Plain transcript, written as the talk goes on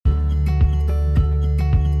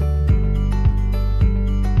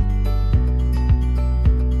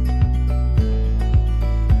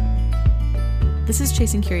This is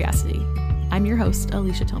Chasing Curiosity. I'm your host,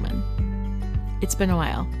 Alicia Tillman. It's been a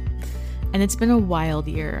while. And it's been a wild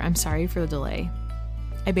year. I'm sorry for the delay.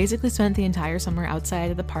 I basically spent the entire summer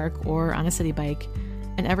outside at the park or on a city bike,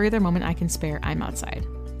 and every other moment I can spare, I'm outside.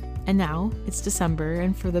 And now, it's December,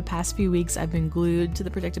 and for the past few weeks I've been glued to the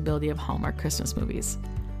predictability of Hallmark Christmas movies.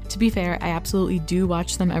 To be fair, I absolutely do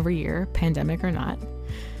watch them every year, pandemic or not.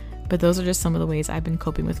 But those are just some of the ways I've been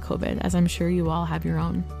coping with COVID, as I'm sure you all have your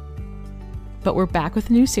own. But we're back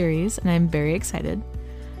with a new series, and I'm very excited.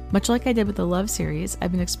 Much like I did with the Love series,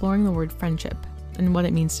 I've been exploring the word friendship and what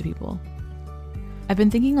it means to people. I've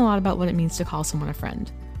been thinking a lot about what it means to call someone a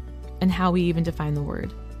friend, and how we even define the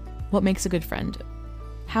word. What makes a good friend?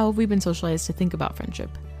 How have we been socialized to think about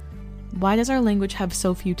friendship? Why does our language have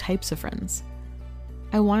so few types of friends?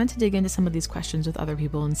 I wanted to dig into some of these questions with other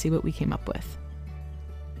people and see what we came up with.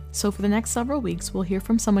 So for the next several weeks, we'll hear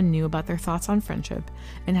from someone new about their thoughts on friendship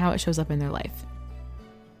and how it shows up in their life.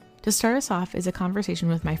 To start us off is a conversation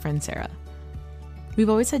with my friend Sarah. We've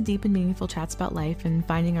always had deep and meaningful chats about life and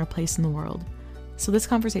finding our place in the world, so this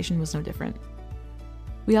conversation was no different.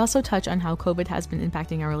 We also touch on how COVID has been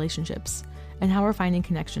impacting our relationships and how we're finding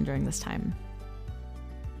connection during this time.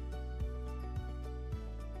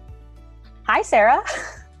 Hi, Sarah.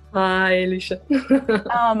 Hi, Alicia.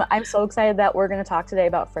 I'm so excited that we're going to talk today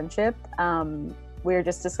about friendship. We were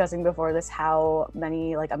just discussing before this how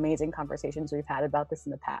many amazing conversations we've had about this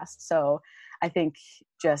in the past. So I think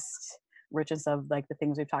just richness of the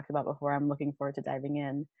things we've talked about before, I'm looking forward to diving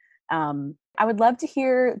in. I would love to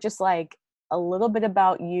hear just a little bit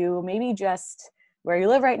about you, maybe just where you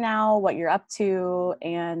live right now, what you're up to,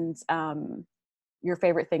 and your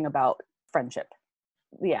favorite thing about friendship.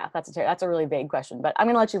 Yeah, that's a really vague question, but I'm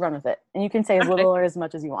going to let you run with it. And you can say as little or as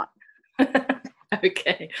much as you want.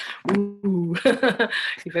 Okay. Ooh.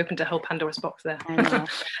 You've opened a whole Pandora's box there. I know.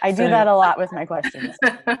 I do that a lot with my questions.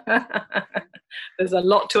 There's a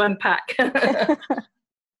lot to unpack.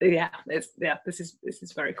 This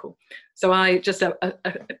is very cool. So I just a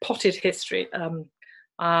potted history.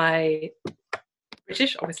 I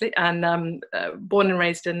British, obviously, and born and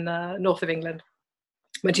raised in the north of England.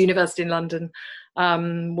 Went to university in London,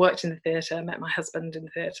 worked in the theatre, met my husband in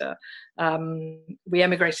the theatre. We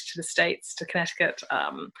emigrated to the States, to Connecticut,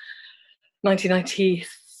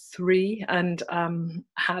 1993, and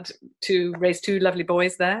had to raise two lovely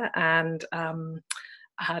boys there, and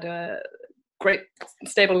had a great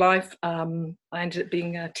stable life. I ended up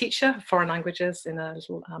being a teacher of foreign languages in a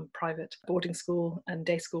little private boarding school and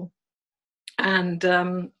day school, and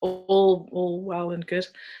all well and good.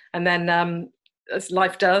 And then as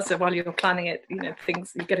life does, so while you're planning it,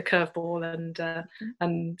 things, you get a curveball,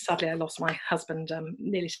 and sadly I lost my husband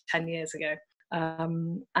nearly 10 years ago.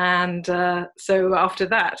 So after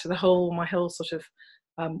that, my whole sort of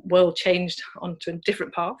world changed onto a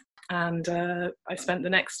different path, and I spent the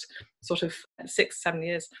next sort of 6-7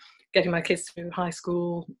 years getting my kids through high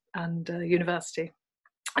school and university.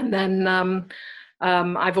 And then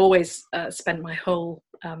I've always spent my whole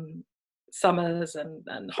summers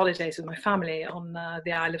and holidays with my family on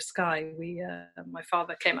the Isle of Skye. My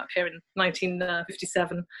father came up here in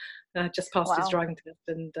 1957, just passed his driving test,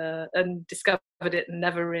 and discovered it and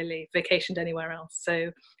never really vacationed anywhere else.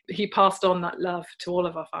 So he passed on that love to all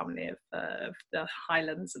of our family of the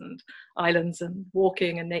Highlands and islands and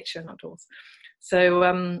walking and nature and outdoors.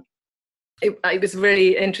 So it was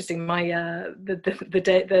really interesting.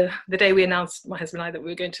 The day we announced, my husband and I, that we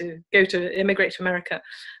were going to immigrate to America,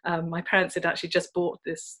 my parents had actually just bought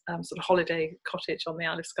this sort of holiday cottage on the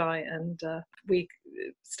Isle of Skye, and we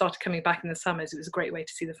started coming back in the summers. It was a great way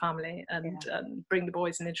to see the family and bring the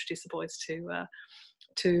boys and introduce the boys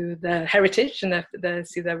to their heritage and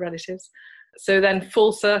see their relatives. So then,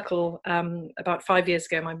 full circle, about 5 years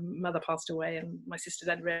ago, my mother passed away, and my sister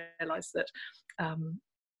then realised that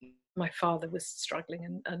my father was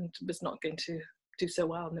struggling and was not going to do so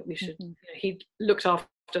well, and that we should, he'd looked after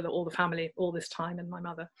all the family all this time, and my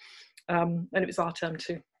mother, and it was our turn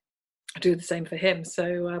to do the same for him.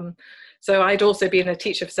 So I'd also been a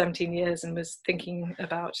teacher for 17 years and was thinking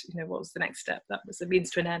about, what was the next step. That was a means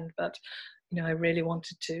to an end, but, I really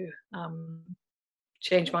wanted to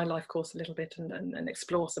change my life course a little bit and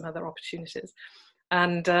explore some other opportunities,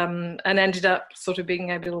 and ended up sort of being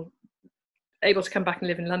able to come back and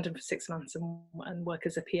live in London for 6 months and work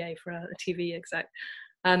as a PA for a TV exec.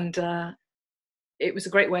 And it was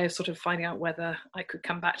a great way of sort of finding out whether I could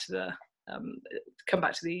come back to the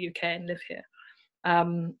UK and live here.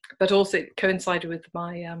 But also it coincided with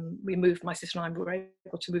my sister and I were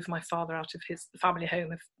able to move my father out of his family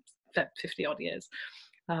home of 50 odd years,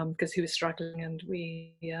 because he was struggling, and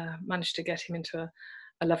we managed to get him into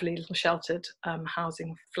a lovely little sheltered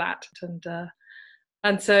housing flat,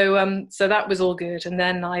 and so that was all good. And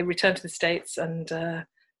then I returned to the States and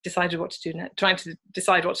decided what to do next, trying to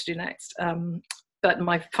decide what to do next. But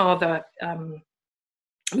my father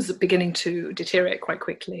was beginning to deteriorate quite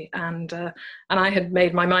quickly, and I had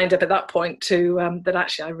made my mind up at that point to that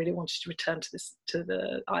actually I really wanted to return to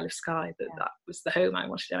the Isle of Skye. That was the home I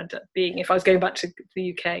wanted to end up being. If I was going back to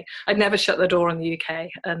the UK, I'd never shut the door on the UK,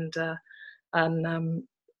 and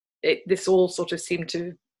this all sort of seemed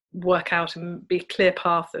to work out and be a clear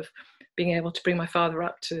path of being able to bring my father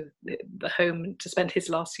up to the home to spend his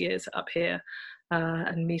last years up here.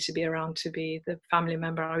 And me to be around to be the family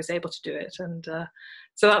member. I was able to do it, and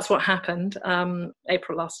so that's what happened.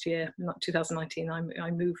 April last year, 2019,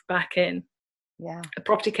 I moved back in. Yeah, a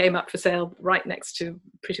property came up for sale right next to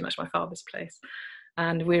pretty much my father's place,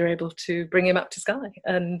 and we were able to bring him up to Skye.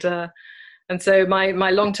 And so my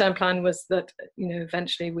long-term plan was that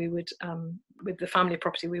eventually we would with the family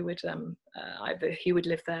property we would either he would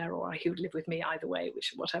live there or he would live with me, either way,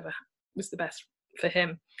 whatever was the best for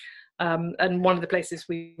him. And one of the places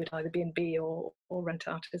we would either B&B or rent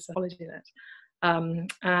out as a holiday let.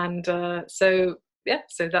 So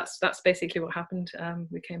that's basically what happened.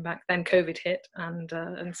 We came back, then COVID hit,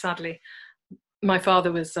 and sadly, my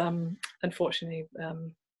father was unfortunately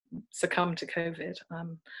succumbed to COVID.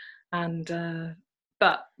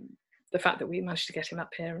 But the fact that we managed to get him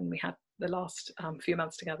up here and we had the last few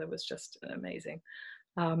months together was just amazing.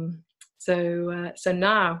 So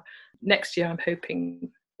now next year I'm hoping,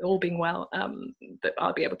 all being well, that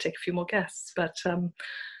I'll be able to take a few more guests, but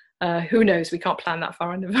who knows, we can't plan that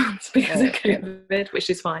far in advance because of COVID, which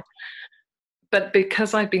is fine. But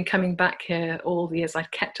because I've been coming back here all the years, I've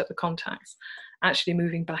kept up the contacts. Actually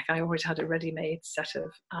moving back, I already had a ready-made set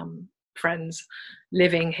of friends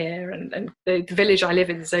living here, and the village I live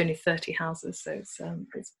in is only 30 houses, so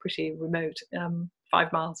it's pretty remote,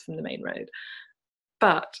 5 miles from the main road.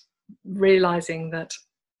 But realising that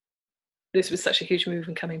this was such a huge move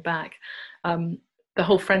and coming back, the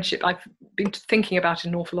whole friendship, I've been thinking about it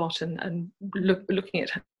an awful lot, and looking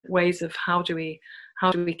at ways of how do we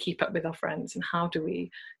keep up with our friends, and how do we,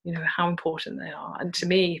 how important they are. And to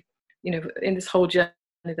me, in this whole journey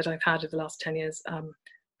that I've had over the last 10 years,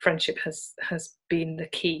 friendship has been the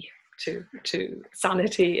key to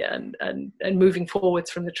sanity and moving forwards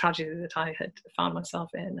from the tragedy that I had found myself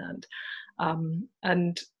in,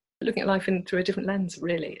 and looking at life through a different lens,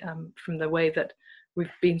 really, from the way that we've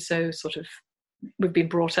been we've been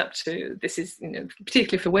brought up to. This is,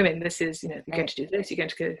 particularly for women, this is, you're going to do this, you're going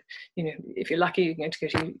to go, if you're lucky, you're going to go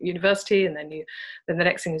to university, and then the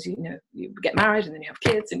next thing is, you get married, and then you have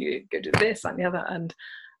kids, and you go do this, that, and the other, and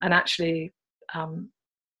actually,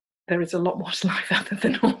 there is a lot more to life other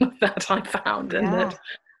than all of that, I found,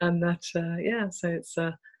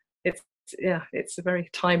 so it's a very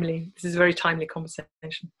timely. This is a very timely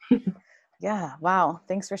conversation. Yeah. Wow.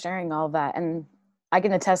 Thanks for sharing all of that. And I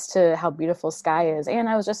can attest to how beautiful Skye is. And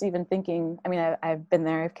I was just even thinking, I mean, I've been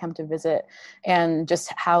there, I've come to visit, and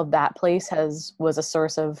just how that place was a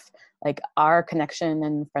source of like our connection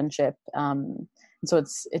and friendship. And so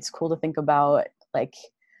it's cool to think about like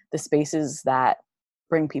the spaces that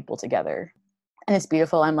bring people together. And it's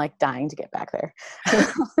beautiful. I'm like dying to get back there.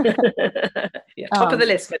 Yeah, top of the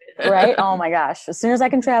list. Right? Oh my gosh. As soon as I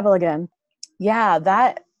can travel again. Yeah,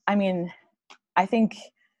 I think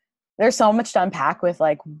there's so much to unpack with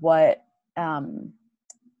like what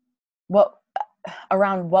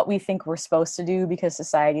around what we think we're supposed to do because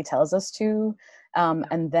society tells us to.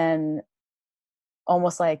 And then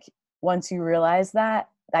almost like once you realize that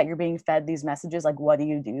you're being fed these messages, like what do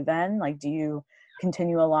you do then? Like, do you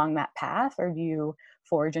continue along that path, or do you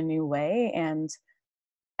forge a new way? And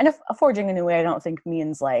if forging a new way, I don't think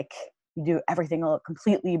means like you do everything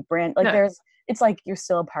completely brand, like no. It's like you're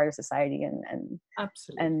still a part of society and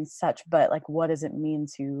absolutely and such, but like what does it mean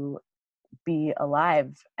to be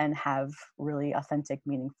alive and have really authentic,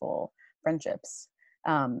 meaningful friendships?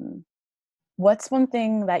 What's one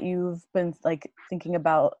thing that you've been like thinking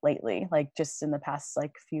about lately, like just in the past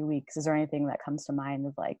like few weeks? Is there anything that comes to mind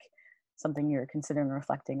of like something you're considering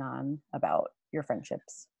reflecting on about your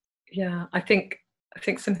friendships? Yeah, I think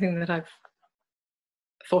something that I've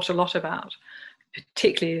thought a lot about,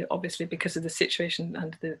 particularly obviously because of the situation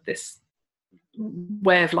and this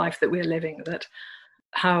way of life that we're living, that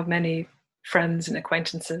how many friends and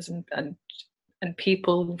acquaintances and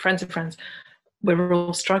people, friends of friends, we're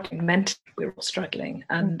all struggling mentally, we're all struggling,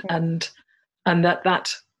 and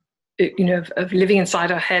that of living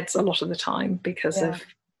inside our heads a lot of the time because of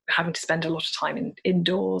having to spend a lot of time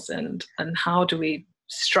indoors, and how do we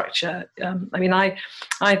structure. I mean, I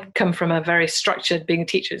come from a very structured, being a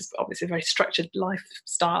teacher is obviously a very structured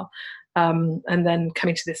lifestyle, and then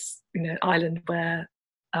coming to this, island where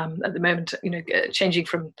at the moment, changing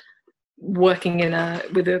from working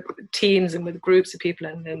with teams and with groups of people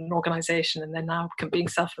and in an organization, and then now being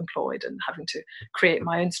self-employed and having to create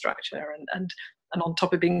my own structure, and on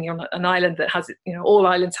top of being on an island that has, all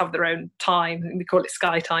islands have their own time, and we call it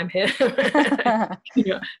sky time here.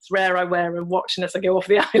 It's rare I wear a watch unless I go off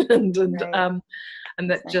the island, and right.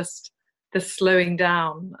 And that just the slowing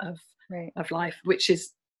down of life, which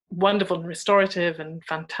is wonderful and restorative and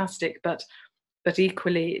fantastic, but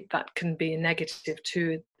equally that can be a negative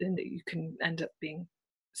too, in that you can end up being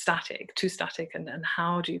too static, and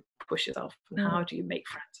how do you push yourself, and how do you make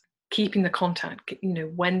friends, keeping the contact,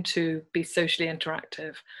 when to be socially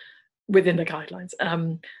interactive within the guidelines,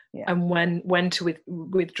 and when to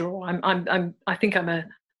withdraw. I think I'm an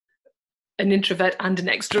introvert and an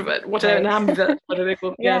extrovert, an ambivert, whatever they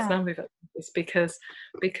call it. Yes, an ambivert. It's because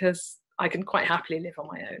I can quite happily live on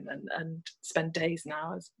my own and spend days and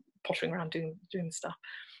hours pottering around doing stuff,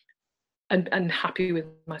 and happy with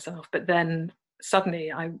myself. But then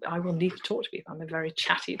suddenly I will need to talk to people. I'm a very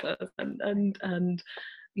chatty person, and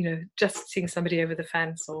just seeing somebody over the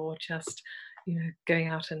fence, or just going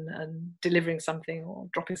out and delivering something, or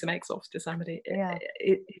dropping some eggs off to somebody,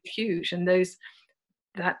 it's huge. And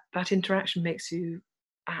that interaction makes you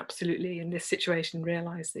absolutely, in this situation,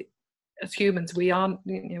 realize that as humans we aren't,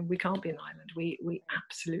 we can't be an island. We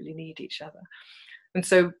absolutely need each other. And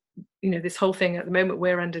so this whole thing at the moment,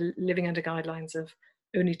 we're living under guidelines of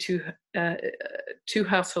only two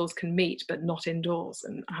households can meet, but not indoors,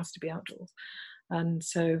 and it has to be outdoors. And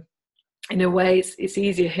so in a way it's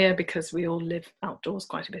easier here because we all live outdoors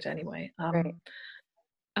quite a bit anyway.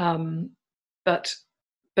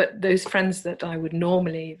 But those friends that I would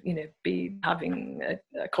normally be having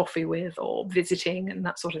a coffee with, or visiting and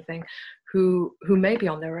that sort of thing, who may be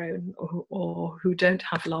on their own, or who don't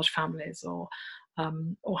have large families, or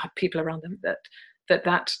have people around them,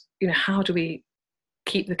 that how do we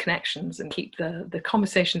keep the connections and keep the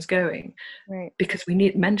conversations going, right? Because we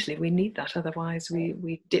need that, otherwise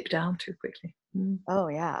we dip down too quickly. Oh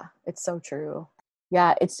yeah, it's so true.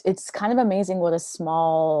 Yeah, it's kind of amazing what a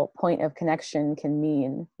small point of connection can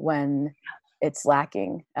mean when it's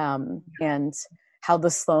lacking, and how the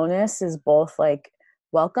slowness is both like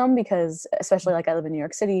welcome, because especially like I live in New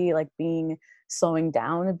York City, like slowing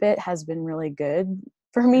down a bit has been really good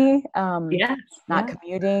for me. Not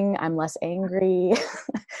commuting, I'm less angry.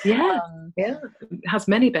 It has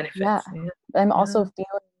many benefits. I'm also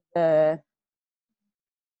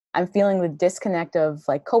feeling the disconnect of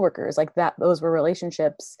like coworkers, like that. Those were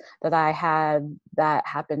relationships that I had that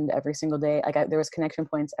happened every single day. Like there was connection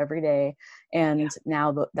points every day, and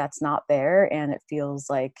now that's not there, and it feels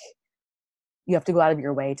like you have to go out of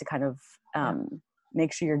your way to kind of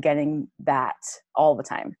make sure you're getting that all the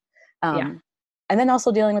time. And then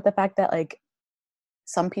also dealing with the fact that like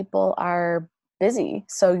some people are busy,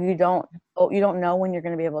 so you don't know when you're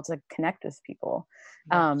going to be able to connect with people,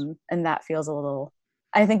 and that feels a little.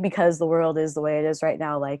 I think because the world is the way it is right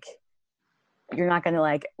now, like you're not going to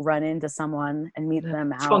like run into someone and meet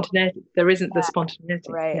them out. Spontaneity. There isn't the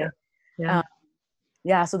spontaneity. Right.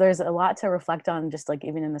 So there's a lot to reflect on, just like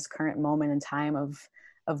even in this current moment in time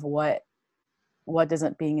of what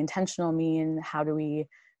doesn't being intentional mean? How do we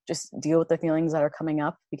just deal with the feelings that are coming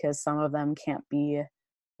up? Because some of them can't be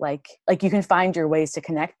like you can find your ways to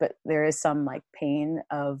connect, but there is some like pain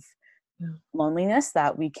of loneliness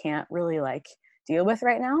that we can't really like deal with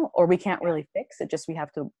right now, or we can't really fix it. Just we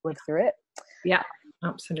have to live through it. Yeah,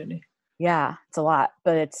 absolutely. Yeah, it's a lot,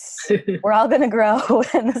 but we're all going to grow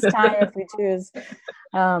in this time if we choose.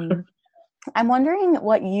 I'm wondering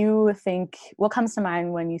what comes to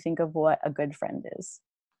mind when you think of what a good friend is.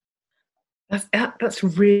 That's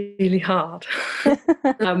really hard,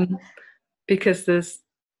 because there's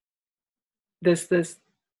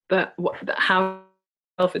that how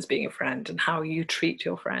is being a friend and how you treat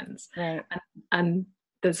your friends, right. And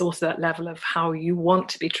there's also that level of how you want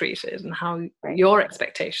to be treated, and how your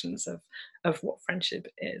expectations of what friendship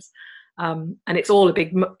is, and it's all a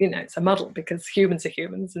big it's a muddle, because humans are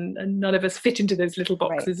humans, and none of us fit into those little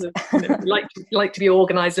boxes of like to be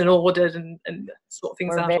organized and ordered and sort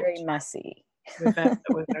things out. We're very messy. We're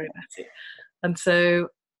very messy, and so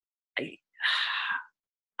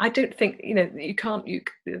I don't think there can't be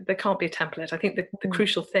a template. I think the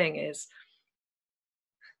crucial thing is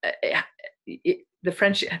the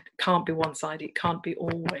friendship can't be one-sided. It can't be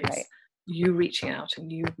always you reaching out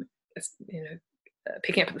and you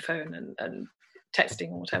picking up the phone and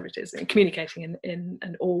texting or whatever it is, and communicating and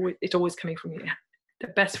it always coming from you. the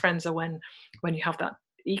best friends are when you have that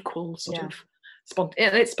equal sort Yeah. of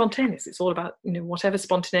it's spontaneous. It's all about, whatever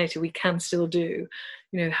spontaneity we can still do.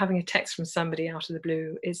 Having a text from somebody out of the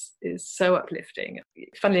blue is so uplifting.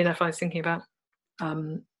 Funnily enough, I was thinking about,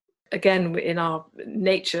 again, in our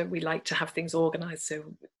nature, we like to have things organized.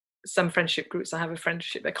 So some friendship groups, I have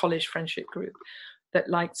a college friendship group that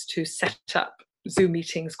likes to set up Zoom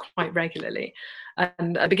meetings quite regularly.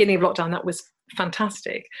 And at the beginning of lockdown, that was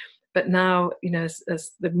fantastic. But now, as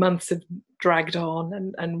the months have dragged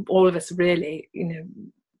on, and all of us really,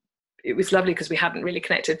 it was lovely because we hadn't really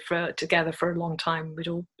connected together for a long time.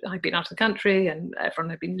 I'd been out of the country and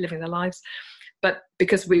everyone had been living their lives. But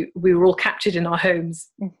because we were all captured in our homes,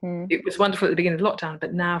 it was wonderful at the beginning of lockdown.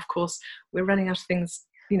 But now, of course, we're running out of things.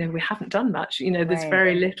 We haven't done much. There's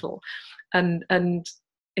very little. And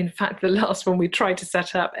in fact, the last one we tried to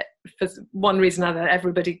set up, for one reason or another,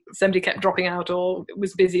 somebody kept dropping out or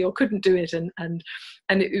was busy or couldn't do it. And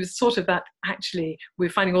it was sort of that, actually, we're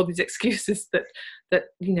finding all these excuses that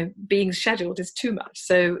being scheduled is too much.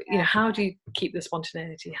 So, how do you keep the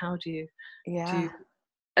spontaneity? How do you,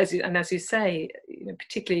 as you say,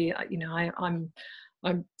 particularly, I'm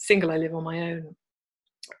single, I live on my own.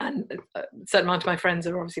 And a certain amount of my friends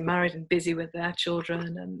are obviously married and busy with their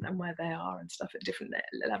children and where they are and stuff at different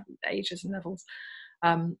ages and levels,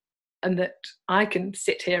 and that I can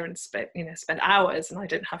sit here and spend hours, and I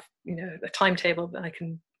don't have a timetable that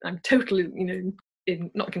I'm totally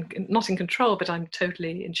not in control, but I'm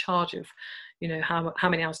totally in charge of how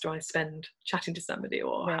many hours do I spend chatting to somebody,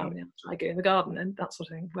 or how many hours do I go in the garden and that sort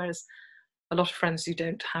of thing. Whereas a lot of friends who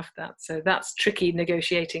don't have that, so that's tricky,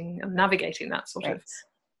 negotiating and navigating that sort of.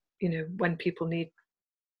 When people need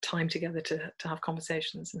time together to have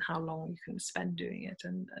conversations, and how long you can spend doing it,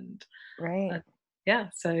 and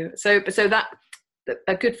so that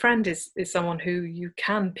a good friend is someone who you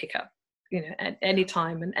can pick up at any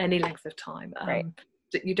time and any length of time,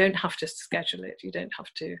 that you don't have to schedule it, you don't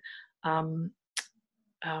have to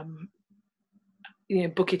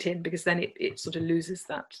book it in, because then it sort of loses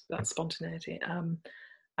that spontaneity.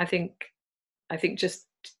 I think just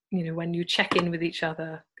when you check in with each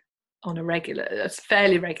other on a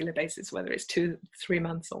fairly regular basis, whether it's 2-3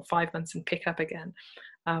 months or 5 months, and pick up again,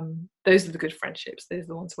 those are the good friendships. Those are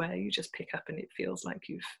the ones where you just pick up and it feels like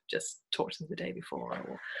you've just talked to them the day before,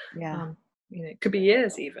 or it could be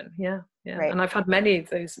years even. And I've had many of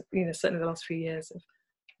those, certainly the last few years, of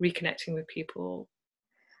reconnecting with people.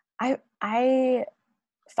 I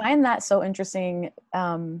find that so interesting,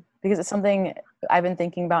 because it's something I've been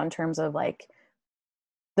thinking about in terms of like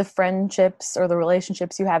the friendships or the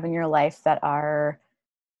relationships you have in your life that are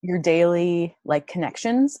your daily like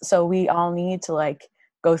connections. So we all need to like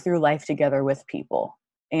go through life together with people,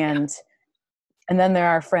 and then there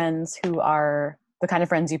are friends who are the kind of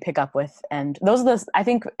friends you pick up with, and those are I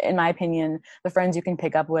think, in my opinion, the friends you can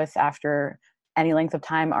pick up with after any length of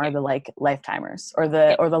time are the like lifetimers, or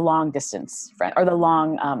the long distance friend, or the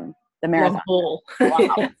the marathon haul.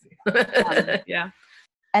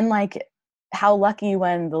 And like, how lucky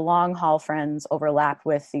when the long haul friends overlap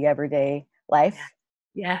with the everyday life.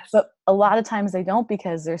 Yes. But a lot of times they don't,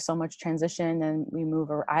 because there's so much transition, and we move,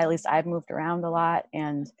 or at least I've moved around a lot,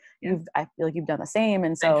 and I feel like you've done the same.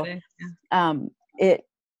 And so I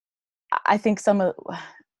think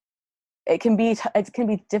it can be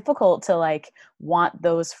difficult to like want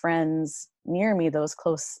those friends near me, those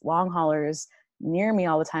close long haulers near me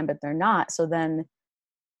all the time, but they're not. So then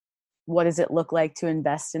what does it look like to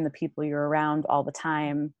invest in the people you're around all the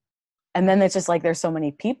time? And then it's just like, there's so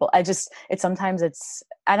many people. I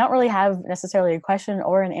don't really have necessarily a question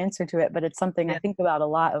or an answer to it, but it's something I think about a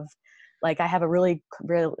lot. Of like, I have a really,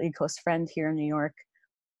 really close friend here in New York,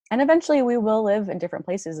 and eventually we will live in different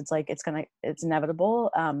places. It's like, it's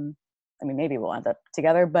inevitable. I mean, maybe we'll end up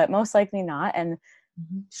together, but most likely not. And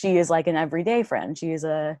she is like an everyday friend. She is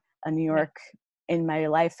a New York in my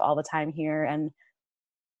life all the time here. And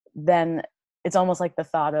then it's almost like the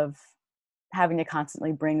thought of having to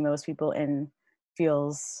constantly bring those people in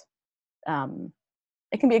feels,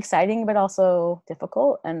 it can be exciting, but also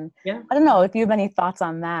difficult. And I don't know if you have any thoughts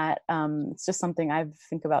on that. It's just something I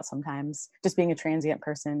think about sometimes, just being a transient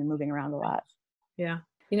person and moving around a lot. Yeah.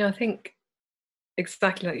 I think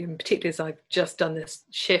exactly like you, particularly as I've just done this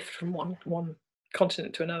shift from one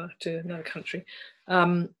continent to another country.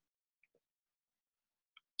 I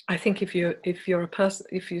think if you're a person,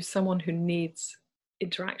 if you're someone who needs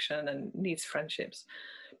interaction and needs friendships,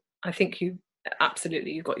 I think you've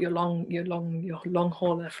got your long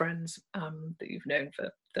hauler friends that you've known for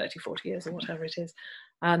 30-40 years or whatever it is,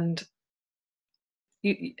 and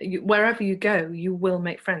you wherever you go, you will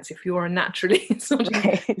make friends if you're a naturally sort of,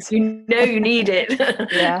 Right. if you know you need it,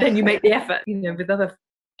 Yeah. then you make the effort. With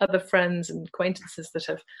other friends and acquaintances that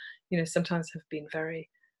have, sometimes have been very,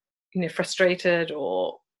 frustrated,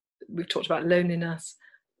 or we've talked about loneliness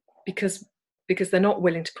because they're not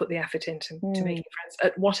willing to put the effort into to making friends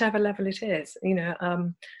at whatever level it is.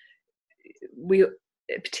 We,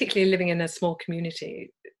 particularly living in a small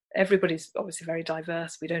community, everybody's obviously very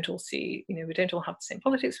diverse. We don't all see, we don't all have the same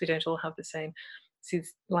politics. We don't all have the same, see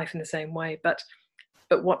life in the same way. But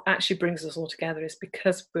what actually brings us all together is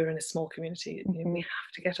because we're in a small community, we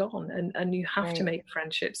have to get on, and you have to make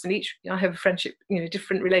friendships. And I have a friendship,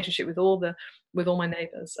 different relationship with all my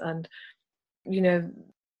neighbours, and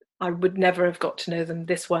I would never have got to know them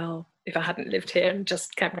this well if I hadn't lived here and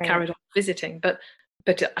just carried on visiting. But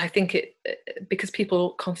I think because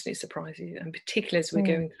people constantly surprise you, and particularly as we're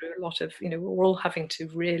going through a lot of, we're all having to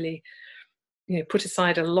really, put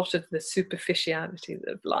aside a lot of the superficiality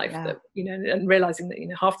of life, that, and realizing that,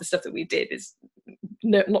 half the stuff that we did is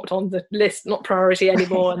not on the list, not priority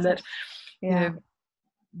anymore. And that,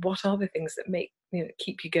 what are the things that make,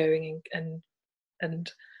 keep you going,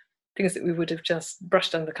 and things that we would have just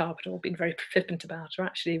brushed under the carpet or been very flippant about are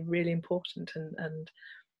actually really important. And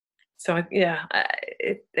so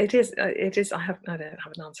it is. I don't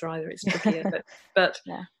have an answer either. It's trickier, but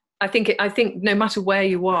I think no matter where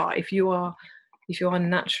you are, if you are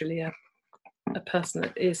naturally a person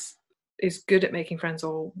that is good at making friends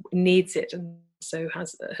or needs it, and so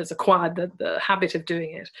has acquired the habit of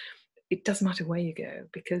doing it, it doesn't matter where you go,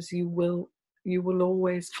 because you will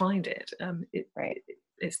always find it.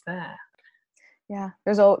 It's there. Yeah,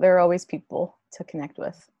 there are always people to connect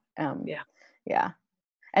with.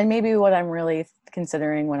 And maybe what I'm really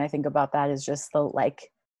considering when I think about that is just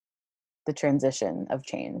the transition of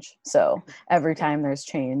change. So every time there's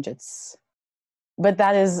change, but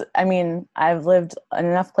that is, I mean, I've lived in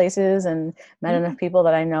enough places and met enough people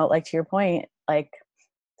that I know, like, to your point, I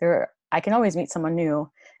can always meet someone new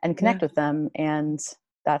and connect with them. And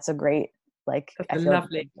that's a great, that's a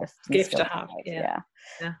lovely gift to have. Yeah.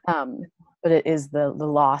 But it is the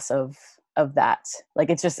loss of that.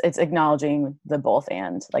 It's acknowledging the both,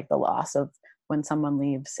 and the loss of when someone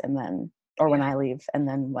leaves, and then, or when I leave, and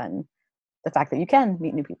then when the fact that you can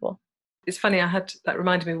meet new people. It's funny, that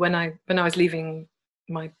reminded me when I was leaving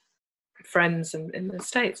my friends in the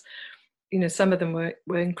States, some of them were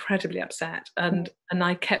incredibly upset, and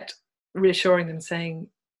I kept reassuring them, saying,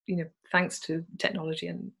 thanks to technology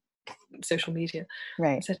and social media,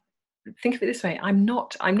 I said, think of it this way: I'm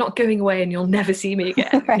not going away, and you'll never see me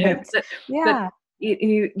again. But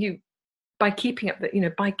you by keeping up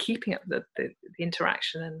the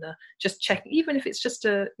interaction, and just checking, even if it's just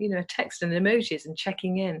a text and emojis, and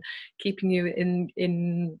checking in, keeping you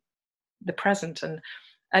in the present.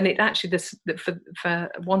 And it actually, for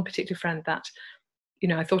one particular friend that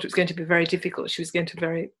I thought it was going to be very difficult, she was going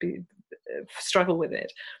to struggle with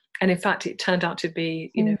it, and in fact it turned out to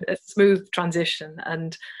be a smooth transition.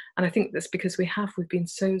 And I think that's because we've been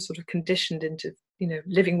so sort of conditioned into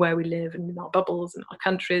living where we live, and in our bubbles and our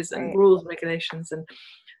countries and rules and regulations, and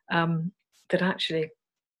that actually,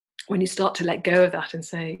 when you start to let go of that and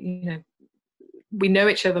say, we know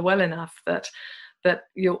each other well enough that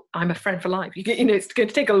I'm a friend for life. It's going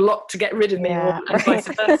to take a lot to get rid of me, and vice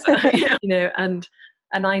versa.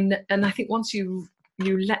 And I think once you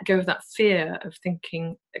let go of that fear of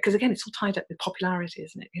thinking, because again, it's all tied up with popularity,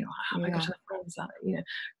 isn't it? Have I got enough friends?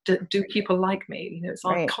 Do people like me? It's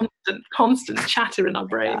our constant chatter in our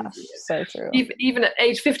brains. So true. Even at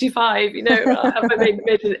age 55, have I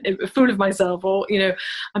made a fool of myself, or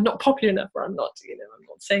I'm not popular enough, or I'm not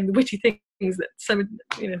saying the witty things that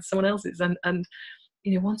someone else is. And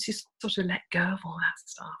once you sort of let go of all that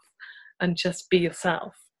stuff and just be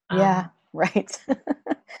yourself. Right.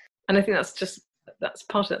 And I think that's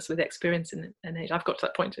part of that's with experience and age. I've got to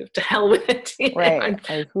that point of to hell with it. Who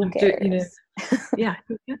cares? Who cares? Yeah.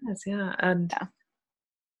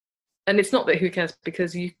 And it's not that who cares,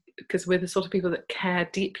 because we're the sort of people that care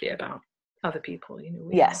deeply about other people.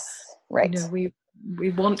 We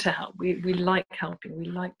want to help. We like helping. We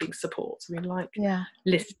like being support. We like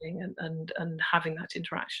listening and having that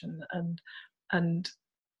interaction. And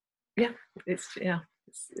it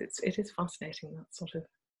is fascinating, that sort of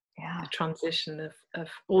the transition of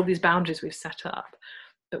all these boundaries we've set up.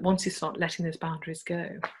 But once you start letting those boundaries go,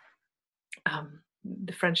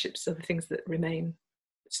 the friendships are the things that remain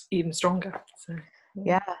even stronger. So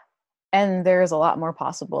and there's a lot more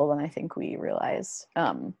possible than I think we realize.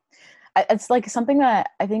 It's something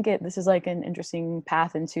that I think this is an interesting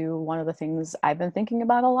path into. One of the things I've been thinking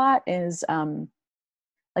about a lot is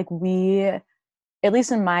we at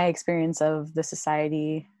least in my experience of the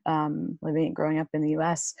society, growing up in the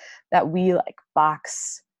US, that we like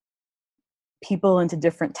box people into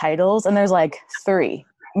different titles, and there's like 3,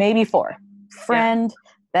 maybe 4: friend,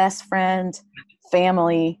 best friend,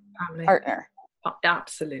 family, partner.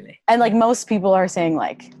 Absolutely. And like most people are saying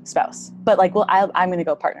like spouse, but like, well, I'm going to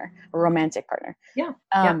go partner, a romantic partner.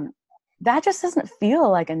 That just doesn't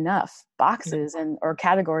feel like enough boxes and or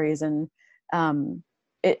categories. And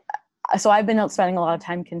so I've been spending a lot of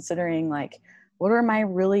time considering like, what are my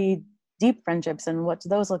really deep friendships and what do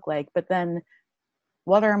those look like? But then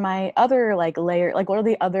what are my other like what are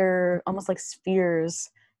the other almost like spheres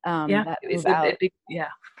that move out?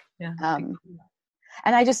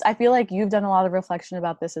 And I feel like you've done a lot of reflection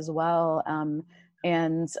about this as well.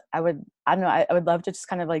 And I would love to just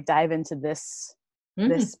kind of like dive into this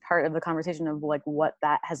part of the conversation of like what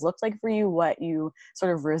that has looked like for you, what you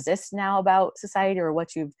sort of resist now about society, or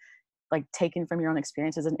what you've like taken from your own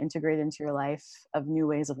experiences and integrated into your life of new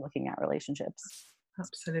ways of looking at relationships.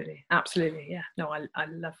 Absolutely. Yeah. No, I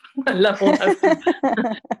love all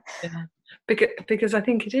that. Because I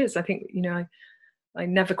think it is. I think, I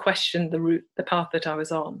never questioned the path that I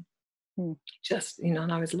was on. Just, and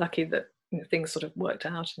I was lucky that things sort of worked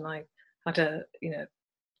out, and I had a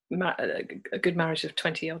good marriage of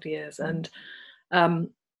 20 odd years, and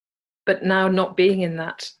but now not being in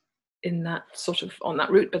that sort of on that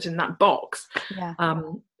route, but in that box,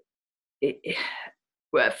 it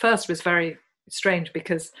at first was very strange,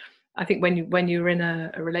 because I think when you're in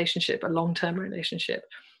a relationship, a long-term relationship,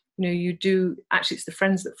 you do actually, it's the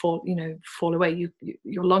friends that fall away.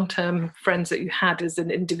 Your long-term friends that you had as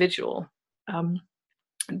an individual,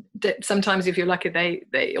 sometimes if you're lucky,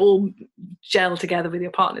 they all gel together with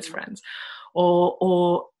your partner's friends,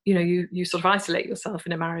 or you sort of isolate yourself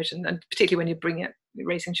in a marriage, and particularly when you're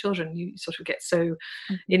raising children, you sort of get so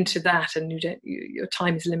into that, and your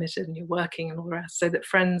time is limited, and you're working and all the rest, so that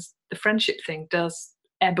the friendship thing does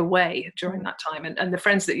ebb away during that time, and the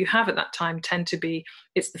friends that you have at that time tend to be,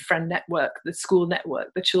 it's the friend network, the school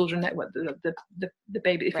network, the children network, the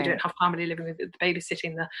baby, if you don't have family living with the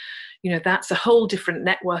babysitting, that's a whole different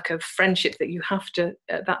network of friendship that you have to,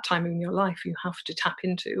 at that time in your life, you have to tap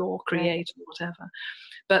into or create or whatever.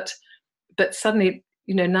 But suddenly,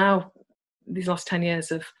 now these last 10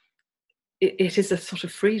 years of it is a sort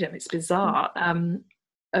of freedom. It's bizarre.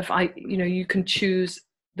 You can choose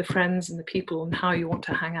the friends and the people and how you want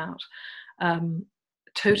to hang out,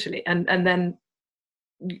 totally, and then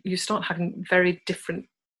you start having very different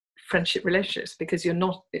friendship relationships, because you're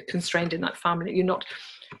not constrained in that family. You're not,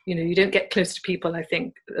 you don't get close to people, I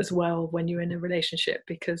think, as well when you're in a relationship,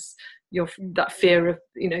 because you're that fear of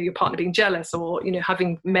your partner being jealous, or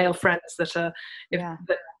having male friends that are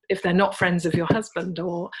if they're not friends of your husband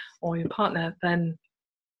or your partner, then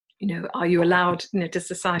are you allowed, does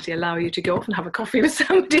society allow you to go off and have a coffee with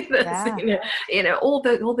somebody that's, all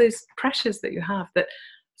those pressures that you have, that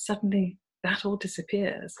suddenly that all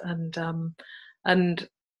disappears, and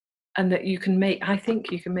that you can make, I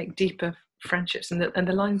think you can make deeper friendships, and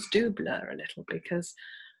the lines do blur a little, because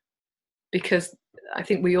I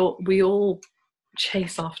think we all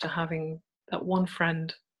chase after having that one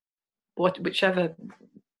friend, whichever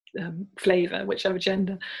flavor, whichever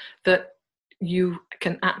gender, that you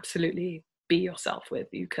can absolutely be yourself with.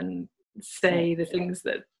 You can say the things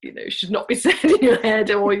that should not be said in your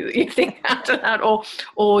head, or you think out loud,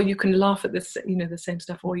 or you can laugh at this, the same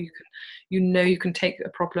stuff, or you can take a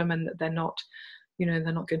problem, and that they're not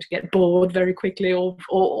going to get bored very quickly, or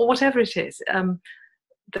whatever it is,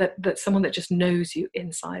 that someone that just knows you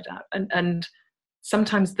inside out, and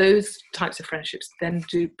sometimes those types of friendships then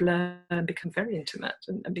do blur and become very intimate,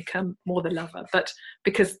 and become more the lover, but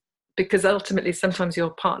because ultimately sometimes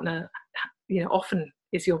your partner often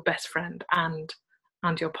is your best friend and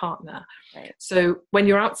your partner, right? So when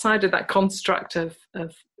you're outside of that construct of a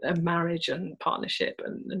marriage and partnership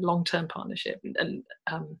and long-term partnership, and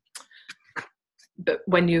but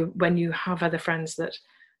when you have other friends that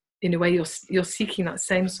in a way you're seeking that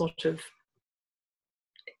same sort of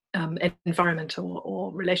environment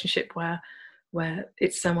or relationship where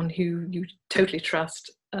it's someone who you totally trust,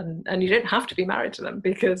 and you don't have to be married to them,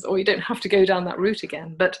 or you don't have to go down that route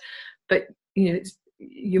again, but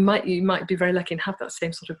you might be very lucky and have that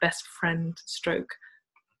same sort of best friend stroke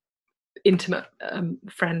intimate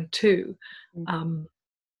friend too,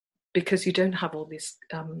 because you don't have all these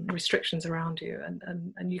restrictions around you,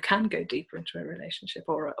 and you can go deeper into a relationship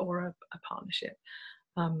or a partnership.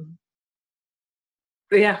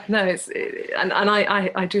 But yeah, no,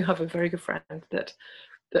 I do have a very good friend that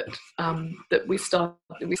that we started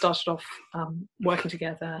off working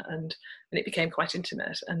together, and it became quite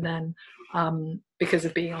intimate. And then because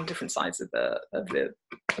of being on different sides of the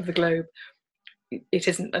globe, it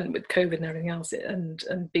isn't, and with COVID and everything else, and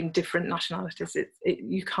being different nationalities,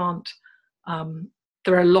 you can't.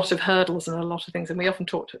 There are a lot of hurdles and a lot of things, and we often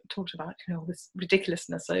talked about this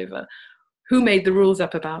ridiculousness over who made the rules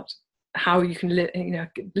up about how you can live,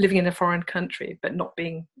 living in a foreign country but not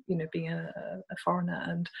being a foreigner,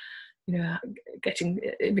 and getting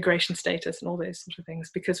immigration status and all those sort of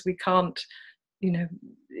things, because we can't,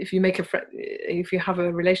 if you have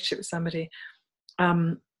a relationship with somebody,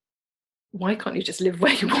 why can't you just live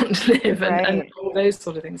where you want to live, and all those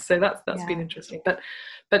sort of things. So that's been interesting, but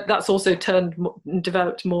that's also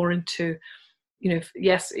developed more into,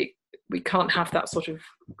 yes, we can't have that sort of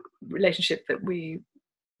relationship that we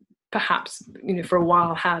perhaps for a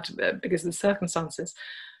while had because of the circumstances,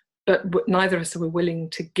 but neither of us were willing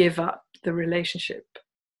to give up the relationship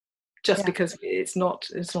just because it's not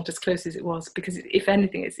as close as it was, because if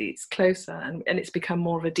anything it's closer, and it's become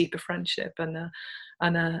more of a deeper friendship, and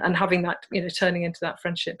having that, turning into that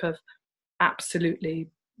friendship of absolutely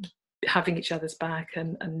having each other's back,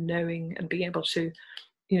 and knowing and being able to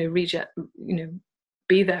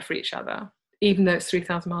be there for each other, even though it's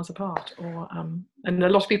 3,000 miles apart. Or and a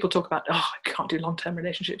lot of people talk about, I can't do long-term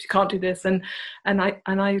relationships, you can't do this, and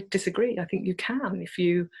I disagree. I think you can,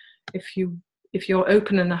 if you're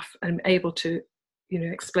open enough and able to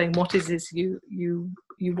explain what it is you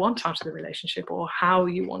want out of the relationship, or how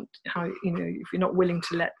if you're not willing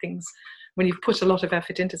to let things, when you've put a lot of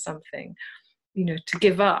effort into something, to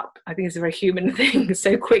give up, I think is a very human thing.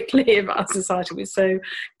 So quickly in our society, we're so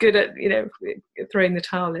good at throwing the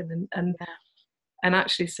towel in, and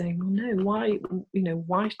actually saying, well, no, why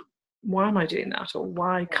am I doing that, or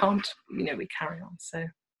why can't we carry on? So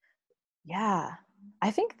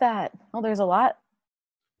I think that there's a lot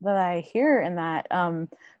that I hear in that,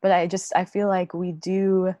 but I feel like we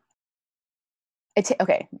do it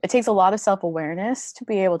takes a lot of self-awareness to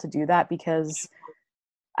be able to do that, because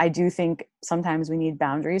I do think sometimes we need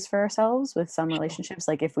boundaries for ourselves with some relationships,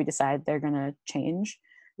 like if we decide they're going to change.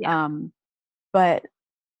 But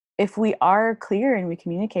if we are clear and we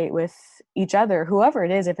communicate with each other, whoever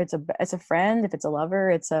it is, if it's a friend, if it's a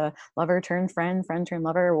lover, it's a lover turned friend, friend turned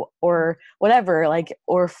lover, or whatever,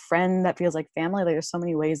 or friend that feels like family. There's so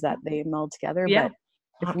many ways that they meld together. But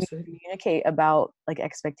if absolutely. we communicate about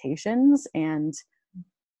expectations, and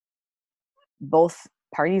both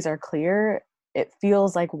parties are clear, it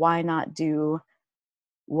feels like, why not do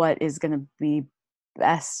what is going to be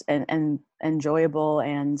best and enjoyable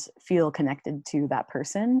and feel connected to that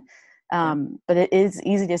person. But it is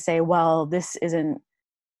easy to say, well, this isn't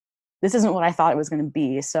what I thought it was going to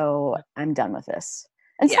be, so I'm done with this.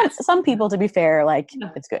 And some people, to be fair,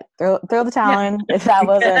 it's good, throw the towel in if that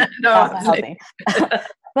wasn't healthy.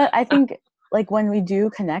 But I think when we do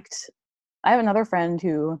connect, I have another friend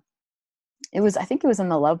who I think it was in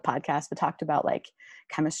the Love podcast, but talked about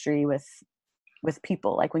chemistry with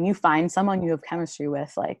people. When you find someone you have chemistry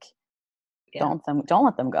with, don't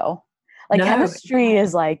let them go. Chemistry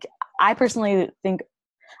is I personally think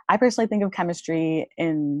of chemistry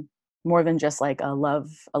in more than just a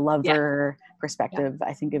lover perspective.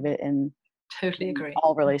 I think of it in totally agree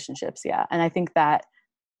all relationships. And I think that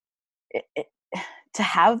to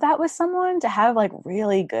have that with someone, to have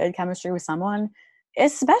really good chemistry with someone,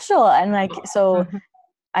 is special. And so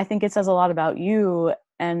I think it says a lot about you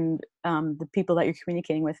and the people that you're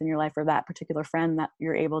communicating with in your life, or that particular friend, that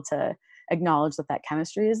you're able to acknowledge that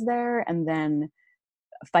chemistry is there, and then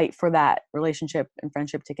fight for that relationship and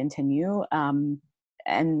friendship to continue,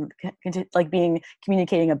 and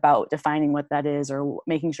communicating about defining what that is, or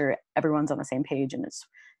making sure everyone's on the same page and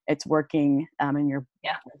it's working, and you're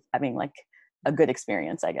having a good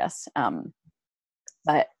experience, I guess.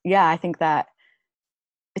 But I think that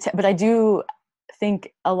but I do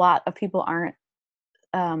think a lot of people aren't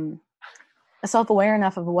self-aware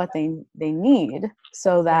enough of what they need,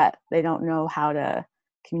 so that they don't know how to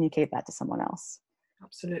communicate that to someone else.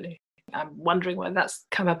 Absolutely. I'm wondering why that's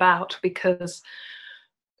come about, because,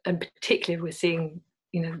 and particularly we're seeing,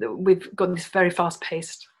 we've got this very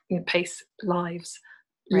fast-paced, pace lives,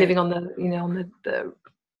 living on the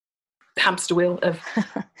hamster wheel of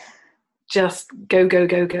just go,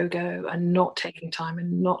 and not taking time,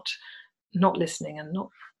 and not listening, and not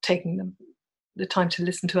taking the time to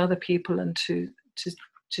listen to other people, and to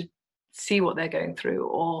see what they're going through,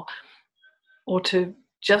 or to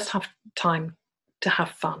just have time to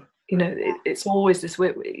have fun. It's always this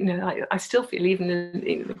way. I still feel, even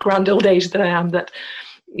in the grand old age that I am, that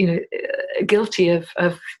guilty of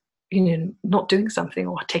not doing something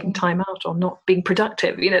or taking time out or not being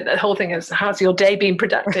productive. The whole thing is, how's your day being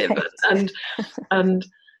productive? Right. And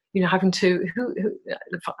having to,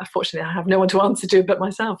 unfortunately, I have no one to answer to but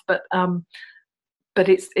myself. But I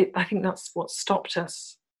think that's what stopped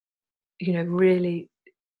us, really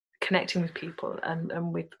connecting with people, and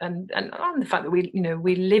the fact that we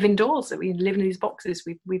live indoors, that we live in these boxes,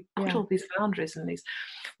 we put all these boundaries and these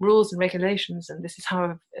rules and regulations, and this is how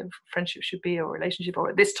a friendship should be, or a relationship, or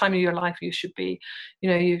at this time of your life you should be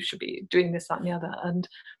doing this, that, and the other,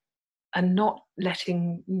 and not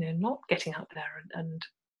letting, not getting out there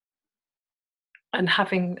and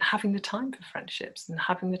having the time for friendships, and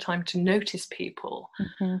having the time to notice people,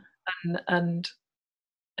 and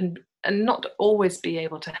not always be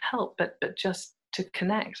able to help, but just to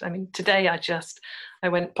connect. I mean, today I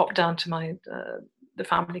popped down to my the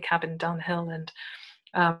family cabin down the hill, and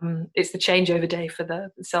it's the changeover day for the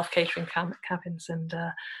self-catering cabins, and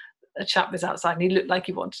a chap was outside and he looked like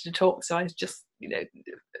he wanted to talk, so I just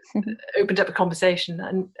opened up a conversation,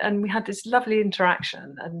 and we had this lovely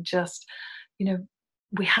interaction, and just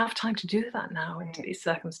we have time to do that now in these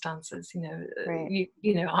circumstances.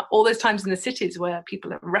 All those times in the cities where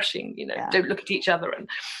people are rushing, don't look at each other, and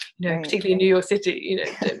particularly in New York City,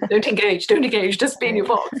 don't engage, just be in your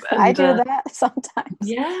box. And, I do that sometimes.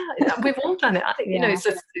 Yeah, we've all done it. I think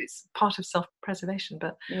it's part of self-preservation,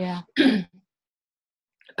 but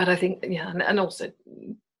but I think and also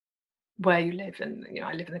where you live, and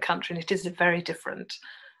I live in the country, and it is a very different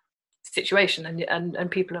situation,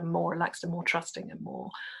 and people are more relaxed and more trusting and more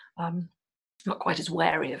not quite as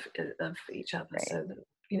wary of each other, so that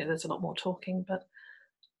there's a lot more talking,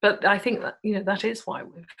 but I think that that is why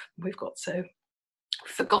we've got so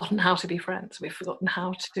forgotten how to be friends. We've forgotten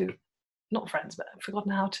how to, not friends, but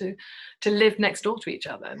forgotten how to live next door to each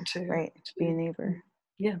other, and to be a neighbor.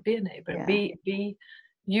 Be a neighbor. Be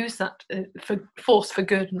use that for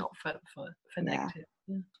good, not for negative.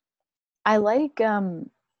 I like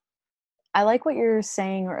what you're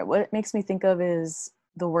saying, or what it makes me think of is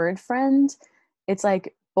the word friend. It's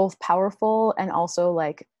like both powerful and also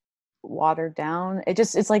like watered down.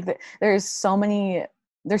 It's like there's so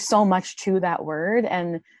much to that word,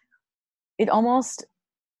 and it almost,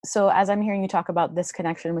 so as I'm hearing you talk about this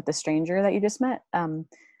connection with the stranger that you just met,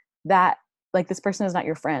 that like this person is not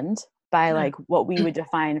your friend by like what we would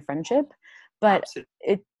define friendship, but Absolutely.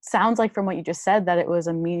 It sounds like from what you just said that it was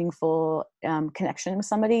a meaningful connection with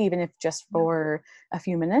somebody, even if just for a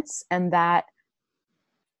few minutes, and I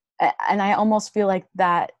almost feel like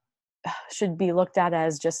that should be looked at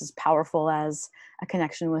as just as powerful as a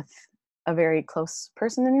connection with a very close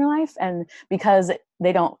person in your life. And because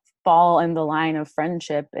they don't fall in the line of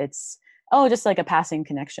friendship, it's just like a passing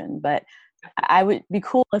connection. But I would be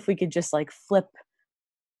cool if we could just like flip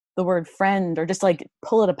the word friend, or just like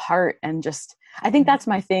pull it apart, and just, I think that's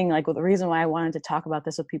my thing. Like, the reason why I wanted to talk about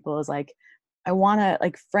this with people is like, I want to,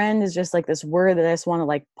 like, friend is just like this word that I just want to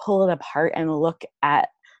like pull it apart and look at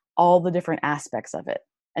all the different aspects of it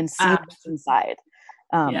and see what's inside.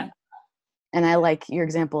 And I like your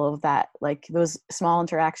example of that, like those small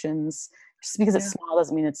interactions. Just because it's small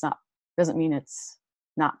doesn't mean it's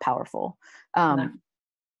not powerful. And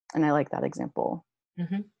I like that example.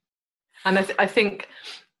 And I think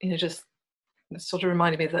just sort of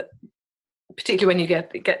reminded me that particularly when you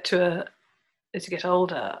get to as you get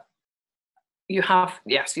older, you have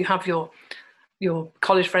your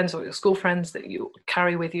college friends or your school friends that you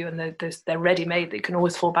carry with you, and they're ready-made that you can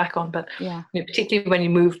always fall back on. But particularly when you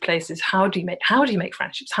move places, how do you make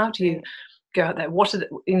friendships? How do you go out there? What are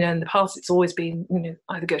in the past it's always been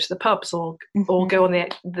either go to the pubs or go on the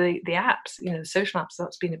apps, the social apps.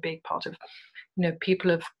 That's been a big part of people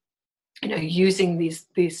have using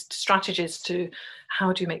these strategies to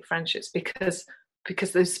how do you make friendships, because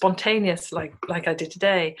those spontaneous, like I did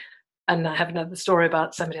today. And I have another story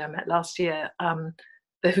about somebody I met last year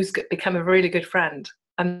who's become a really good friend.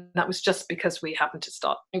 And that was just because we happened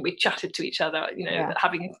to we chatted to each other,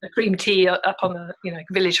 having a cream tea up on the,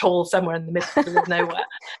 village hall somewhere in the middle of nowhere.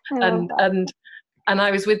 and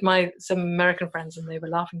I was with some American friends, and they were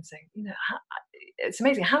laughing, saying, it's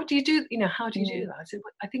amazing. How do you do that? I said,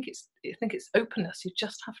 I think it's openness. You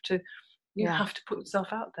just have to, have to put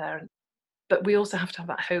yourself out there. But we also have to have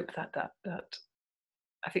that hope that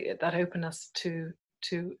I think that openness to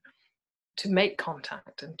make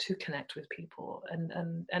contact and to connect with people, and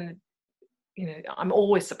I'm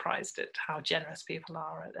always surprised at how generous people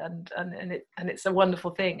are, and it's a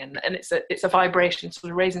wonderful thing, and it's a vibration,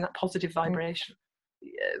 sort of raising that positive vibration.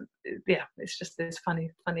 It's just those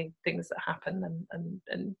funny things that happen,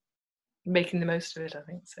 and making the most of it, I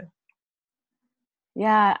think so.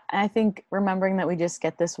 Yeah, I think remembering that we just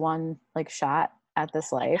get this one like shot at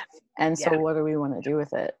this life, and so Yeah. what do we want to do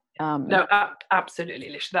with it? No, absolutely,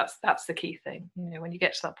 Alicia. That's the key thing. When you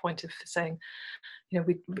get to that point of saying,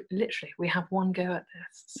 we literally we have one go at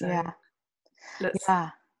this. So yeah, let's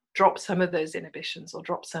yeah, drop some of those inhibitions or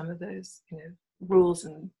drop some of those, rules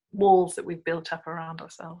and walls that we've built up around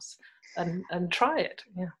ourselves, and try it.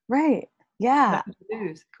 Yeah. right. Yeah, Nothing to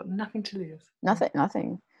lose. Got nothing to lose.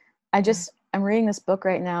 nothing. I'm reading this book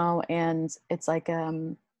right now, and it's like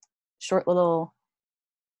short little.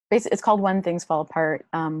 Basically, it's called When Things Fall Apart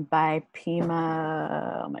by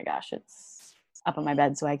Pima. Oh my gosh, it's up on my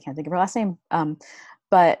bed, so I can't think of her last name.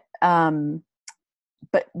 But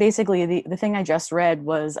basically, the thing I just read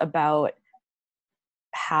was about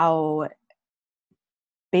how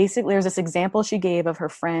basically there's this example she gave of her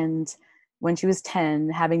friend when she was 10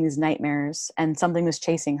 having these nightmares, and something was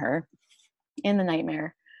chasing her in the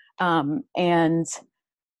nightmare. And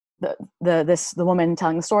the woman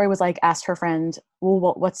telling the story was like, asked her friend,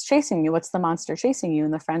 well, what's chasing you? What's the monster chasing you?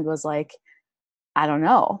 And the friend was like, I don't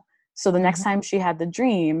know. So the next time she had the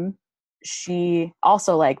dream, she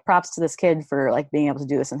also, like, props to this kid for like being able to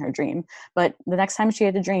do this in her dream. But the next time she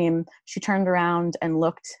had a dream, she turned around and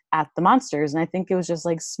looked at the monsters. And I think it was just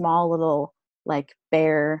like small little like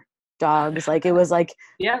bear dogs. Like it was like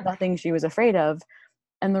nothing she was afraid of.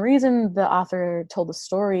 And the reason the author told the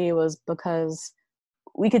story was because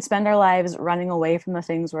we could spend our lives running away from the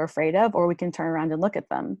things we're afraid of, or we can turn around and look at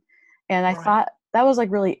them. And I thought that was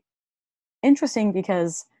like really interesting,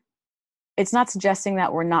 because it's not suggesting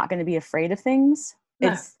that we're not going to be afraid of things. No.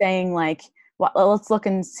 It's saying like, well, let's look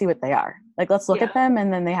and see what they are. Like, let's look at them,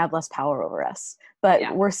 and then they have less power over us.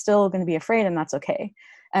 But we're still going to be afraid, and that's okay.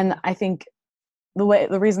 And I think the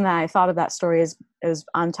reason that I thought of that story is it was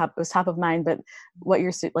top of mind. But what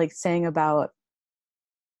you're like saying about,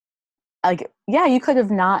 like, yeah, you could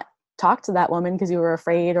have not talked to that woman because you were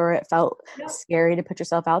afraid, or it felt scary to put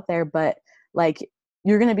yourself out there. But like,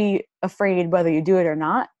 you're going to be afraid whether you do it or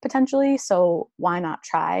not, potentially. So why not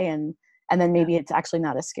try? And then maybe it's actually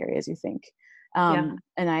not as scary as you think. And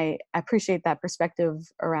I appreciate that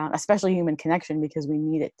perspective around, especially human connection, because we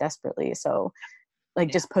need it desperately. So like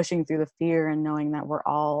just pushing through the fear and knowing that we're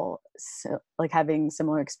all like having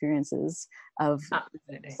similar experiences of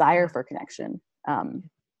desire for connection.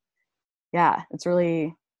 It's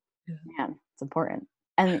really, man, it's important.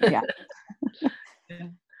 And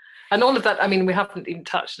and all of that, I mean, we haven't even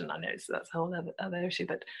touched, and I know that's a whole other issue,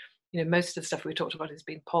 but most of the stuff we talked about has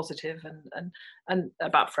been positive and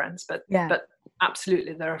about friends, but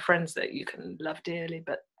absolutely there are friends that you can love dearly,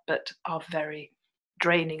 but are very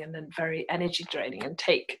draining, and then very energy draining, and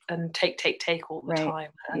take all the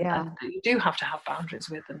time, and you do have to have boundaries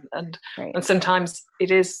with them, and sometimes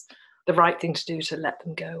it is the right thing to do to let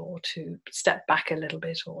them go, or to step back a little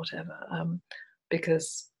bit, or whatever,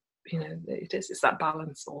 because it's that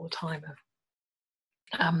balance all the time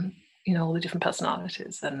of all the different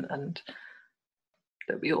personalities and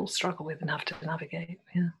that we all struggle with and have to navigate.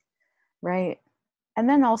 Right. And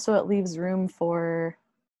then also it leaves room for,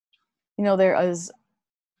 there is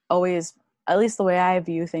always, at least the way I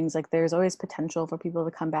view things, like there's always potential for people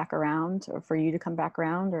to come back around, or for you to come back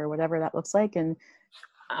around, or whatever that looks like. And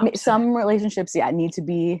absolutely. Some relationships need to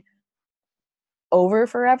be over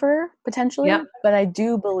forever, potentially, but I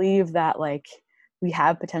do believe that like we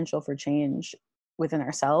have potential for change within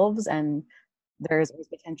ourselves, and there's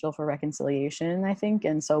potential for reconciliation, I think.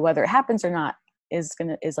 And so whether it happens or not is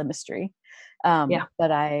a mystery.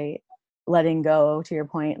 But letting go, to your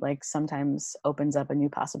point, like sometimes opens up a new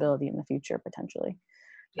possibility in the future, potentially.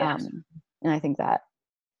 And I think that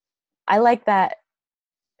I like that.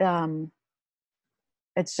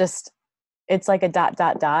 It's like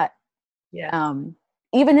a ...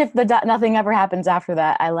 Even if nothing ever happens after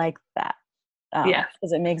that, I like that.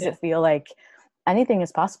 Because it makes it feel like anything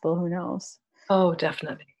is possible. Who knows? Oh,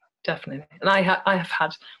 definitely. And I have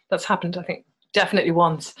had, that's happened, I think, definitely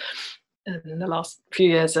once in the last few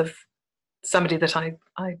years, of somebody that I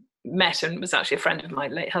met and was actually a friend of my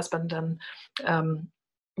late husband, and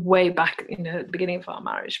way back, at the beginning of our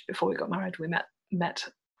marriage, before we got married, we met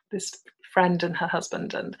this friend and her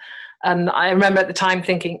husband, and I remember at the time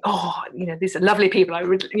thinking, these are lovely people, I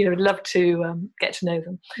would love to get to know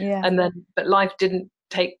them, and then but life didn't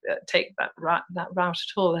take that route at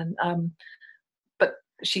all, and but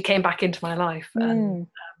she came back into my life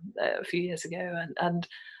a few years ago, and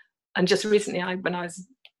just recently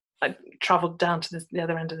I travelled down to the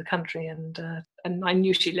other end of the country, and I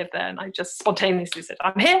knew she lived there, and I just spontaneously said,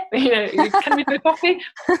 I'm here, can we do a coffee?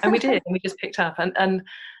 And we did, and we just picked up, and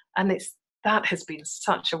that has been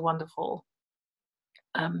such a wonderful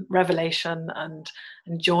revelation and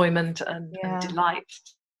enjoyment and delight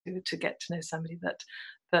to get to know somebody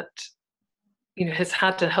that has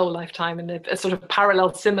had a whole lifetime and a sort of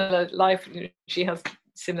parallel, similar life. She has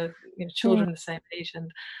similar children the same age,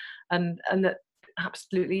 and that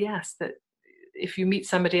absolutely, yes, that if you meet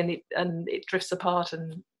somebody and it drifts apart,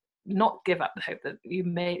 and not give up the hope that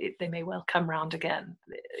they may well come round again,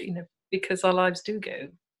 because our lives do go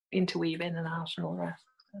interweave in and out and all the rest.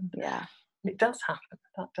 And it does happen.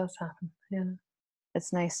 That does happen. Yeah,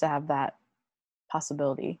 it's nice to have that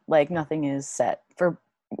possibility. Like, nothing is set for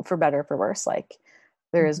better, for worse. Like,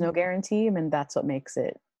 there is no guarantee. I mean, that's what makes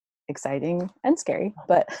it exciting and scary,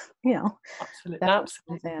 but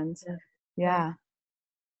absolutely. And yeah.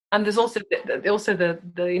 And there's also the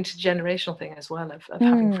intergenerational thing as well of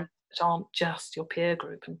having friends that aren't just your peer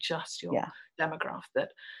group and just your demographic,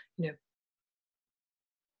 that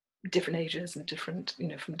different ages and different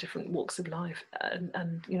from different walks of life, and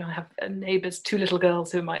I have neighbors, 2 little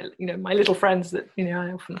girls who are my little friends that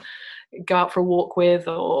I often go out for a walk with,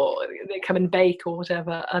 or they come and bake or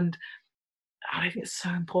whatever, and I think it's so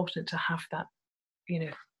important to have that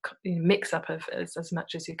mix up of as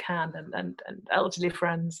much as you can, and elderly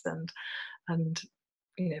friends and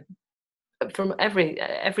from every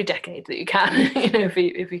decade that you can,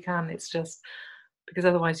 if you can. It's just because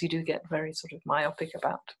otherwise you do get very sort of myopic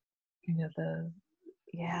about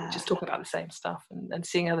just talking about the same stuff, and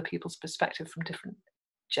seeing other people's perspective from different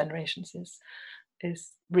generations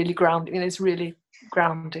is really grounding. It's really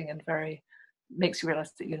grounding and very makes you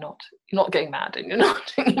realize that you're not getting mad, and you're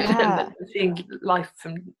not seeing life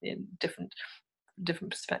from different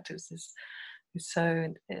perspectives is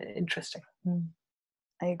so interesting.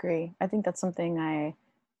 I agree. I think that's something I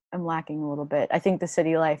am lacking a little bit. I think the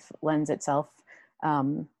city life lends itself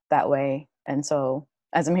that way, and so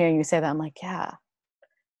as I'm hearing you say that, I'm like, I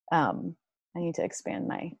need to expand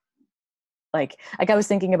my like I was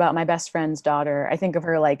thinking about my best friend's daughter. I think of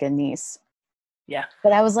her like a niece. Yeah.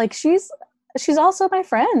 But I was like, she's also my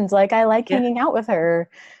friend. Like, I like hanging out with her.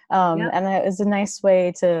 And it was a nice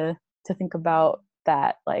way to think about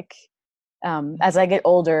that. Like, as I get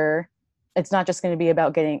older, it's not just going to be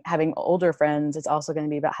about having older friends. It's also going to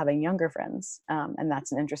be about having younger friends. And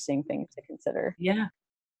that's an interesting thing to consider. Yeah.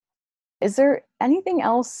 Is there anything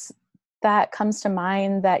else that comes to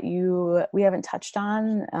mind that we haven't touched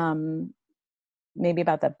on? Maybe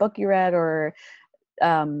about that book you read, or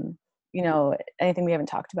anything we haven't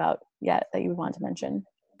talked about yet that you would want to mention?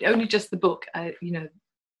 Only just the book. I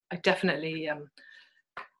definitely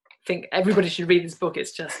think everybody should read this book.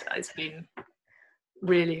 It's been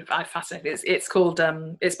really fascinating. It's called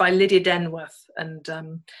it's by Lydia Denworth, and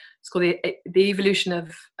it's called the evolution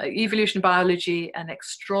of biology and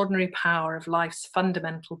extraordinary power of life's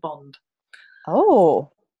fundamental bond.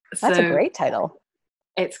 Oh, that's a great title.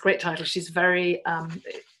 It's a great title. She's very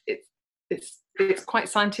it's quite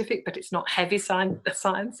scientific, but it's not heavy science.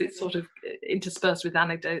 It's sort of interspersed with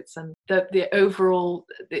anecdotes, and the overall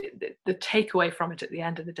the takeaway from it at the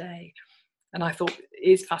end of the day, and I thought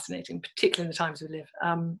is fascinating, particularly in the times we live.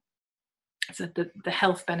 So the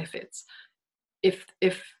health benefits. If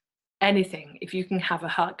anything, if you can have a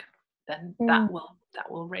hug, then that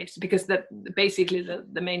will raise, because basically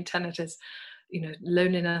the main tenet is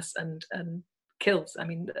loneliness and kills. I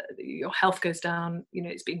mean, your health goes down.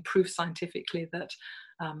 It's been proved scientifically that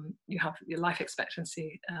your life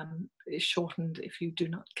expectancy is shortened if you do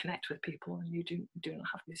not connect with people, and you do not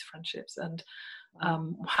have these friendships, and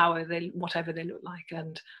whatever they look like,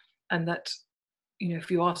 and that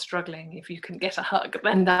if you are struggling, if you can get a hug,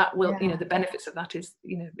 then that will the benefits of that is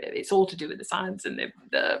it's all to do with the science and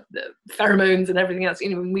the pheromones and everything else.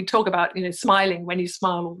 When we talk about smiling, when you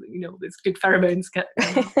smile, there's good pheromones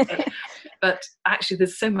but actually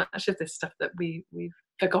there's so much of this stuff that we've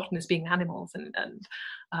forgotten as being animals, and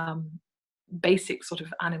basic sort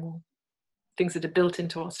of animal things that are built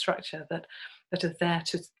into our structure that are there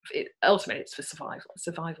to ultimately it's for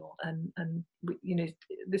survival, and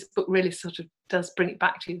this book really sort of does bring it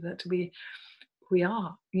back to you that we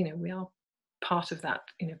are part of that,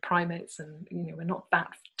 primates, and we're not that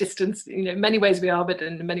distant, in many ways we are, but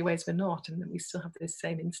in many ways we're not, and we still have those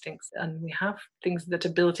same instincts, and we have things that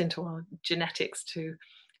are built into our genetics to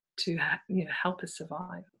help us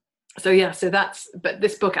survive. So but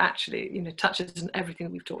this book actually touches on everything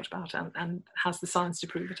that we've talked about, and has the science to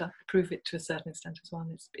prove it to a certain extent as well.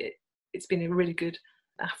 And it's been a really good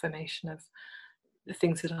affirmation of the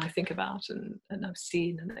things that I think about and I've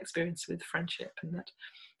seen and experienced with friendship, and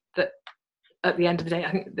that at the end of the day,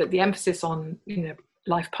 I think that the emphasis on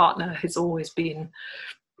life partner has always been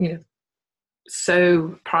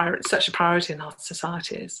such a priority in our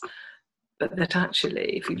societies. but that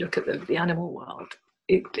actually, if you look at the animal world,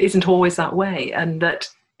 it isn't always that way, and that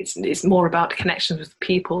it's more about connections with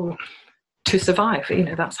people to survive.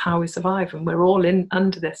 That's how we survive, and we're all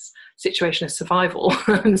under this situation of survival.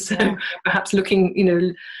 And so perhaps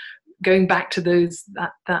looking, going back to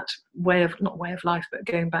that way of, not way of life, but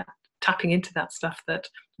going back, tapping into that stuff that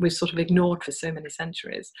we've sort of ignored for so many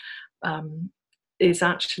centuries, is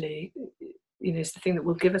actually, is the thing that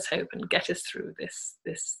will give us hope and get us through this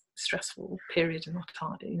stressful period in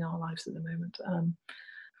our lives at the moment.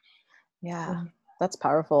 That's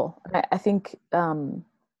powerful. I think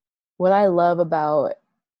what I love about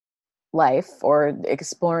life, or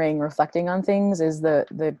exploring, reflecting on things, is the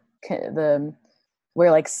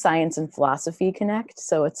where like science and philosophy connect.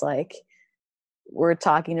 So it's like we're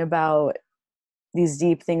talking about these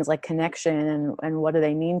deep things like connection and what do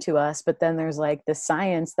they mean to us, but then there's like the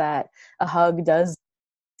science that a hug does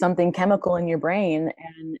something chemical in your brain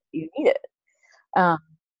and you need it.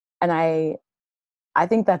 And I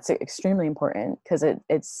think that's extremely important, because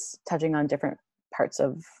it's touching on different parts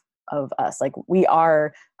of us. Like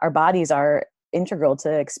our bodies are integral to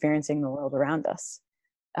experiencing the world around us.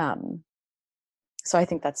 So I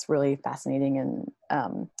think that's really fascinating, and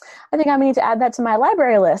I think I need to add that to my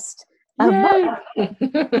library list. I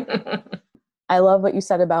love what you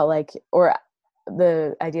said about or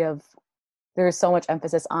the idea of there's so much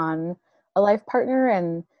emphasis on a life partner,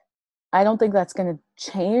 and I don't think that's going to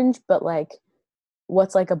change, but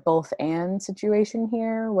what's a both and situation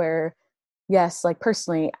here, where yes,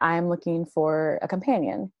 personally, I'm looking for a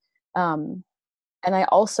companion. And I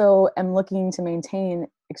also am looking to maintain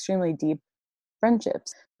extremely deep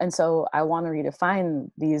friendships. And so I want to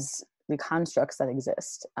redefine the constructs that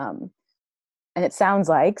exist. And it sounds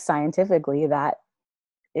like scientifically that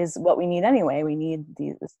is what we need anyway. We need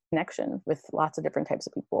this connection with lots of different types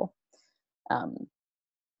of people.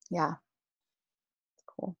 Yeah. It's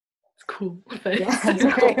cool. It's cool.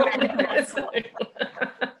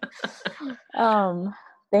 Yeah,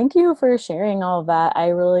 thank you for sharing all of that.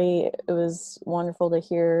 It was wonderful to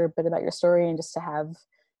hear a bit about your story, and just to have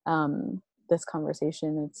this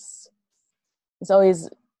conversation. It's always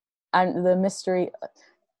the mystery.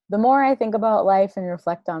 The more I think about life and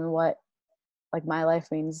reflect on what my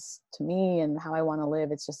life means to me and how I want to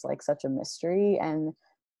live, it's just such a mystery, and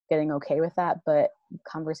getting okay with that. But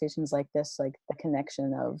conversations like this, the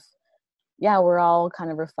connection of, we're all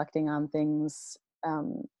kind of reflecting on things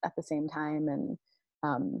at the same time. And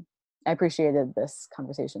I appreciated this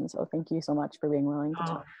conversation. So thank you so much for being willing to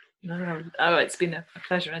talk. No, it's been a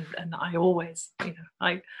pleasure, and I always,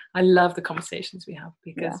 I love the conversations we have,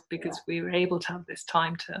 because we were able to have this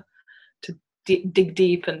time to dig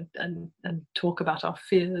deep and talk about our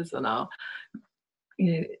fears and our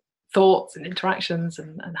thoughts and interactions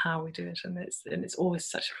and how we do it, and it's always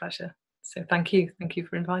such a pleasure. So thank you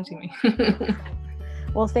for inviting me.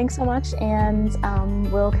 Well, thanks so much, and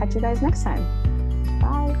we'll catch you guys next time.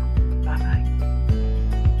 Bye.